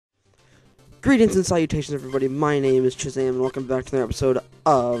Greetings and salutations, everybody. My name is Chazam, and welcome back to another episode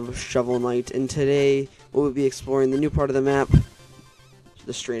of Shovel Knight. And today, we'll be exploring the new part of the map,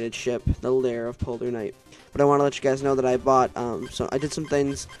 the stranded ship, the lair of Polar Knight. But I want to let you guys know that I bought, so I did some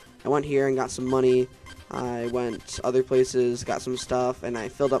things. I went here and got some money. I went other places, got some stuff, and I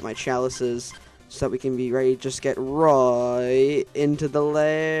filled up my chalices so that we can be ready to just get right into the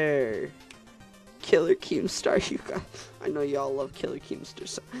lair. Killer Keemstar, you guys. I know y'all love Killer Keemstar,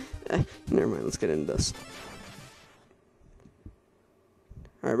 so never mind, let's get into this.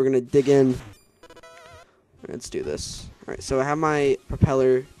 Alright, we're gonna dig in. Let's do this. Alright, so I have my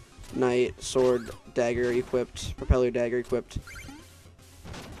propeller knight sword dagger equipped, to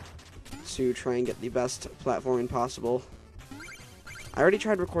try and get the best platforming possible. I already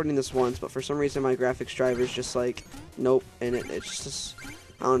tried recording this once, but for some reason my graphics driver is just like, nope, and it's just,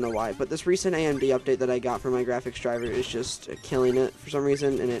 I don't know why, but this recent AMD update that I got for my graphics driver is just killing it for some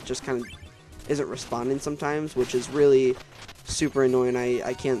reason, and it just kind of isn't responding sometimes, which is really super annoying.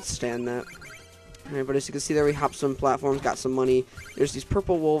 I can't stand that. Alright, but as you can see there, we hopped some platforms, got some money. There's these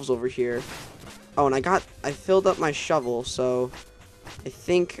purple wolves over here. Oh, and I filled up my shovel, so I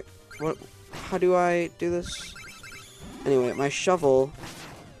think, how do I do this? Anyway, my shovel,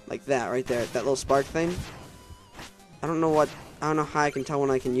 like that right there, that little spark thing. I don't know how I can tell when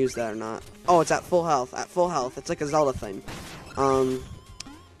I can use that or not. Oh, it's at full health. At full health. It's like a Zelda thing.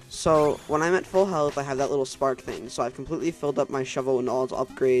 So when I'm at full health, I have that little spark thing. So I've completely filled up my shovel and all its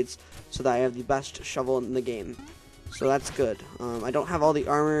upgrades so that I have the best shovel in the game. So that's good. I don't have all the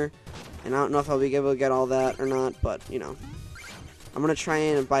armor, and I don't know if I'll be able to get all that or not, but, you know. I'm going to try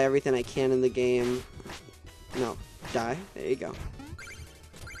and buy everything I can in the game. No. Die. There you go.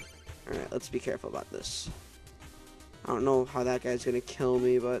 Alright, let's be careful about this. I don't know how that guy's gonna kill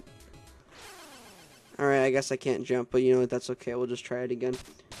me, but alright, I guess I can't jump, but you know what, that's okay, we'll just try it again.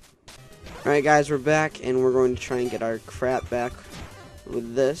 Alright guys, we're back, and we're going to try and get our crap back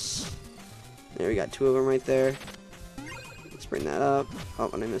with this. There, we got two of them right there. Let's bring that up.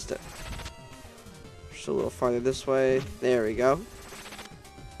 Oh, and I missed it. Just a little farther this way. There we go.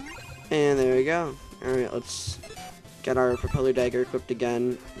 And there we go. Alright, let's get our propeller dagger equipped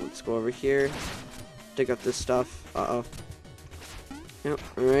again. Let's go over here. Dig up this stuff. Uh-oh. Yep,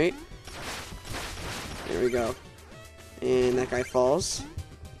 alright. There we go. And that guy falls.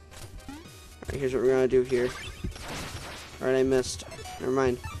 Alright, here's what we're gonna do here. Alright, I missed. Never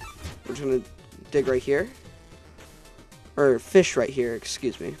mind. We're just gonna dig right here. Or fish right here,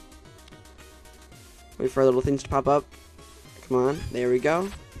 excuse me. Wait for our little things to pop up. Come on. There we go.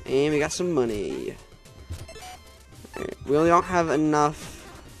 And we got some money. Alright, we only don't have enough.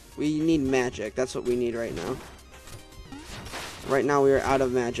 We need magic. That's what we need right now. Right now we are out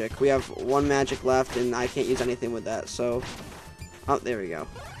of magic. We have one magic left, and I can't use anything with that, so... Oh, there we go.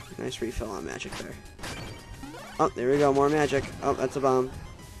 Nice refill on magic there. Oh, there we go. More magic. Oh, that's a bomb.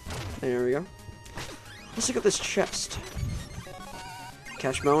 There we go. Let's look at this chest.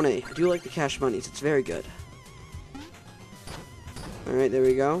 Cash money. I do like the cash monies. It's very good. Alright, there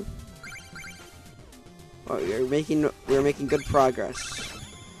we go. Oh, we're making good progress.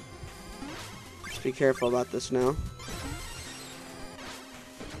 Let's be careful about this now.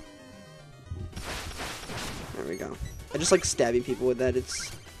 There we go. I just like stabbing people with that.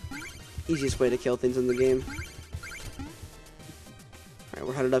 It's the easiest way to kill things in the game. Alright,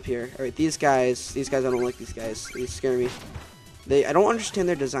 we're headed up here. Alright, these guys, I don't like these guys. These scare me. I don't understand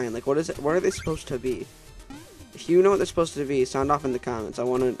their design. Like, what is it? What are they supposed to be? If you know what they're supposed to be, sound off in the comments. I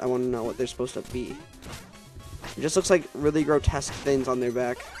wanna know what they're supposed to be. It just looks like really grotesque things on their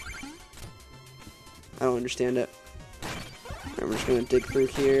back. I don't understand it. Alright, we're just gonna dig through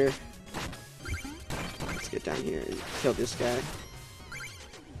here. Let's get down here and kill this guy.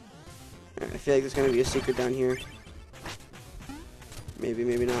 Alright, I feel like there's gonna be a secret down here. Maybe,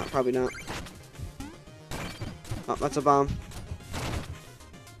 maybe not. Probably not. Oh, that's a bomb.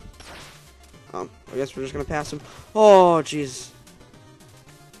 I guess we're just gonna pass him. Oh, jeez.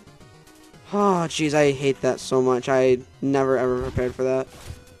 Oh, jeez, I hate that so much. I never ever prepared for that.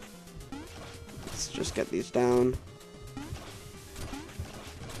 Let's just get these down.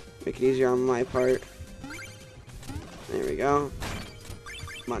 Make it easier on my part. There we go.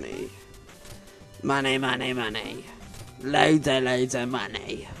 Money. Money, money, money. Loads of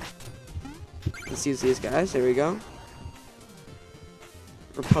money. Let's use these guys. There we go.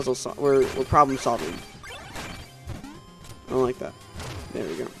 We're problem solving. I don't like that. There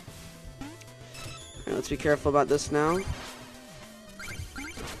we go. Alright, let's be careful about this now.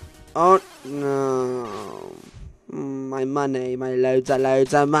 Oh no. My money, my loads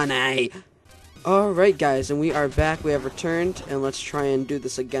of money. Alright guys, and we are back, we have returned, and let's try and do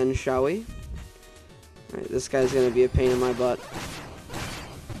this again, shall we? Alright, this guy's gonna be a pain in my butt.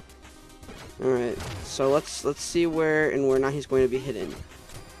 Alright, so let's see where and where not he's going to be hidden.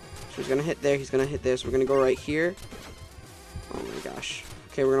 So he's gonna hit there, he's gonna hit there, so we're gonna go right here. Oh my gosh.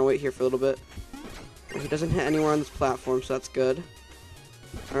 Okay, we're gonna wait here for a little bit. He doesn't hit anywhere on this platform, so that's good.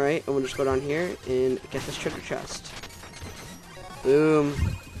 Alright, and we'll just go down here and get this treasure chest. Boom.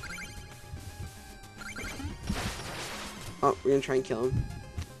 Oh, we're gonna try and kill him.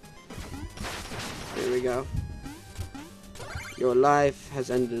 There we go. Your life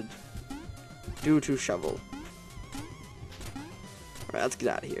has ended due to shovel. Alright, let's get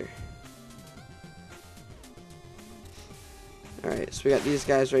out of here. Alright, so we got these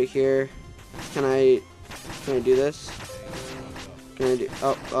guys right here. Can I do this? Can I do...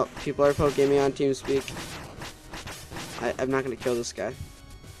 Oh, people are poking me on TeamSpeak. I'm not gonna kill this guy.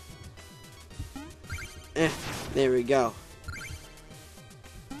 There we go.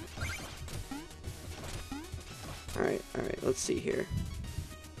 Alright, let's see here.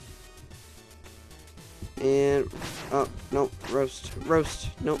 And, oh, nope, roast,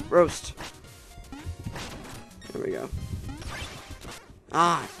 nope, roast. There we go.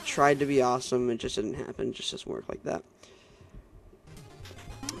 Ah, tried to be awesome, it just didn't happen, it just doesn't work like that.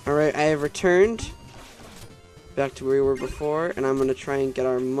 Alright, I have returned back to where we were before, and I'm gonna try and get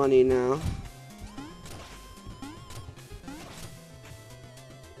our money now.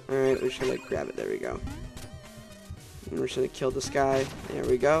 Alright, we're just gonna grab it, there we go. And we're just gonna kill this guy, there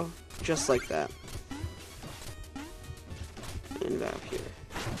we go, just like that. And out here.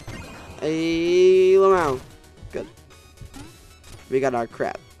 Hey, Lamau. Good. We got our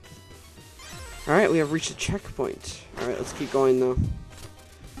crap. Alright, we have reached a checkpoint. Alright, let's keep going though.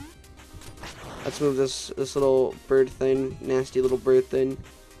 Let's move this little bird thing, nasty little bird thing.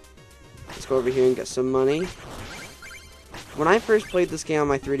 Let's go over here and get some money. When I first played this game on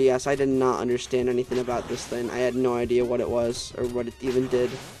my 3DS, I did not understand anything about this thing. I had no idea what it was or what it even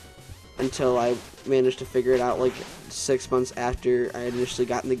did until I managed to figure it out like 6 months after I had initially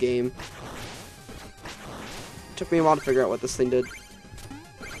gotten the game. It took me a while to figure out what this thing did.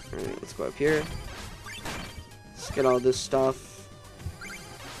 Alright, let's go up here. Let's get all this stuff.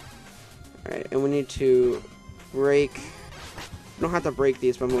 Alright, and we need to break... We don't have to break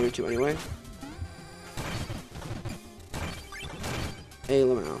these, but I'm going to anyway. Hey,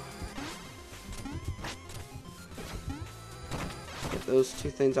 Lamau. Get those two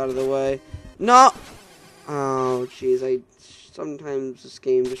things out of the way. No! Oh, jeez, sometimes this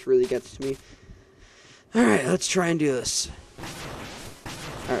game just really gets to me. Alright, let's try and do this.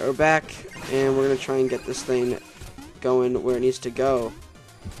 Alright, we're back, and we're going to try and get this thing going where it needs to go.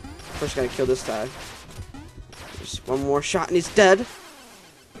 First, gotta kill this guy. Just one more shot, and he's dead.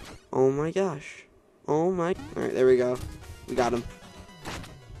 Oh my gosh. Oh my... Alright, there we go. We got him.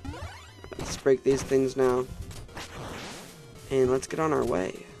 Let's break these things now. And let's get on our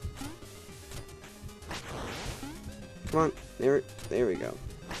way. Come on. There we go.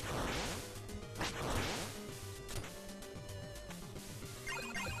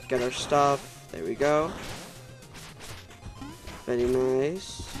 Get our stuff. There we go. Very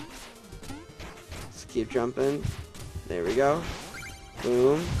nice. Let's keep jumping. There we go.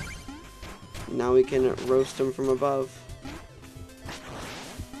 Boom. Now we can roast them from above.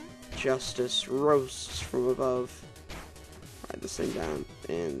 Justice roasts from above. Ride this thing down.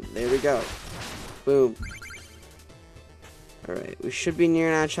 And there we go. Boom. Alright, we should be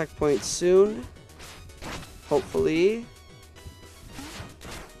nearing our checkpoint soon. Hopefully.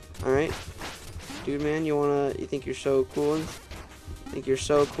 Alright. Dude, man, you think you're so cool? Think you're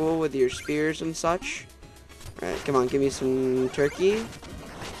so cool with your spears and such? Alright, come on, give me some turkey.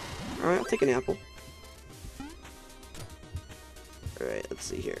 Alright, I'll take an apple. Alright, let's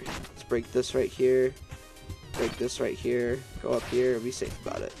see here. Let's break this right here. Break this right here. Go up here. Be safe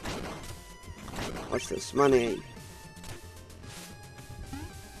about it. What's this? Money.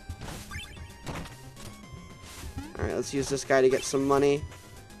 Alright, let's use this guy to get some money.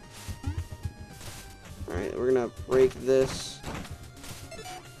 Alright, we're gonna break this.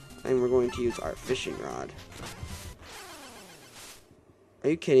 And we're going to use our fishing rod. Are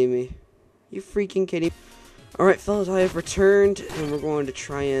you kidding me? You freaking kidding me? Alright, fellas, I have returned, and we're going to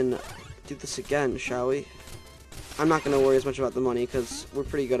try and do this again, shall we? I'm not going to worry as much about the money, because we're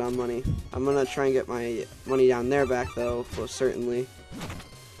pretty good on money. I'm going to try and get my money down there back, though, most certainly.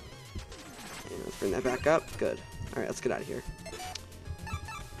 And let's bring that back up. Good. Alright, let's get out of here.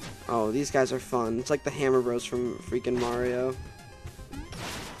 Oh, these guys are fun. It's like the Hammer Bros from freaking Mario.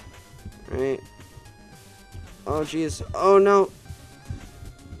 Alright. Oh, jeez. Oh, no.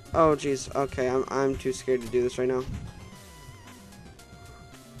 Oh, jeez. Okay, I'm too scared to do this right now.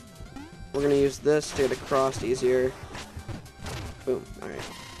 we're gonna use this to get across easier. Boom. Alright.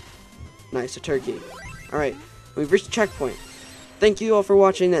 Nice, a turkey. Alright, we've reached the checkpoint. Thank you all for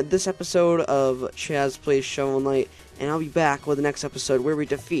watching this episode of Chaz Plays Shovel Knight, and I'll be back with the next episode where we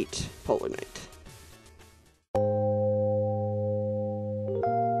defeat Polar Knight.